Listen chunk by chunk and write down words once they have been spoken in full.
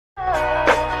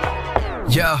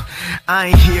Yo, I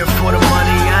ain't here for the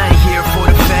money, I ain't here for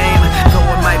the fame.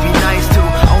 Though it might be nice to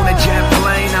own a jet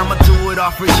plane, I'ma do it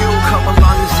all for you, come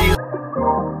along and see.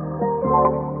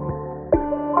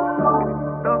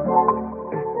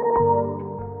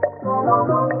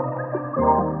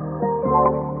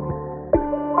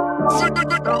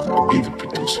 Be the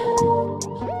producer.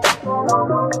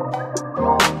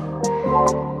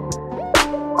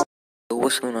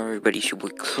 What's going on, everybody? It's your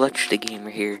boy Clutch the Gamer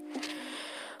here.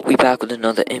 We back with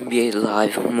another NBA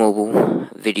Live mobile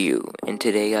video, and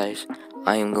today, guys,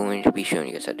 I am going to be showing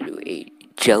you guys how to do a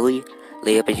jelly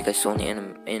layup. As you guys saw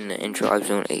in the intro, I was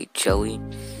doing a jelly.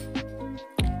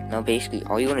 Now, basically,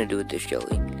 all you want to do with this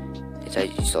jelly is,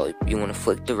 as you saw, you want to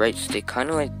flick the right stick, kind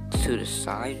of like to the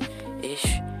side-ish,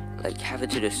 like have it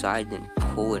to the side, then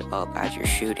pull it up as you're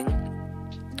shooting.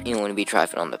 You want to be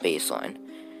driving on the baseline.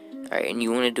 Alright, and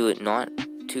you want to do it not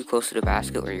too close to the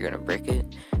basket where you're going to brick it,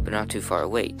 but not too far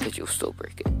away because you'll still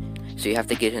brick it. So you have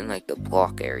to get in like the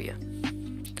block area,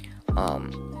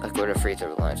 like where the free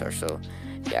throw lines are. So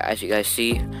yeah, as you guys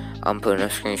see, I'm putting a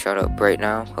screenshot up right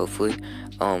now, hopefully,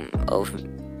 of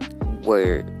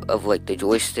like the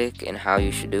joystick and how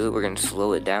you should do it. We're going to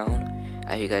slow it down,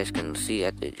 as you guys can see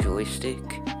at the joystick.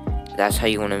 That's how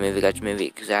you want to move it, guys. Move it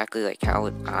exactly like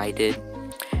how I did,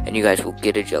 and you guys will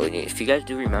get a jelly. If you guys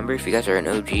do remember, if you guys are an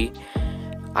OG,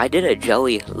 I did a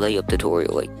jelly layup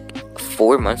tutorial like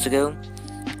 4 months ago,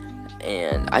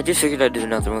 and I just figured I'd do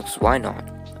another one, because why not?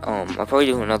 I'll probably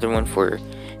do another one for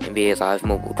NBA Live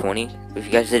Mobile 20. But if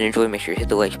you guys did enjoy, make sure you hit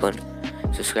the like button,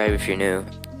 subscribe if you're new.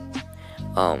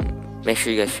 Make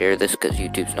sure you guys share this, because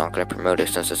YouTube's not going to promote it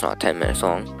since it's not 10 minutes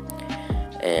long.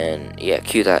 And yeah,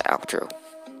 cue that outro.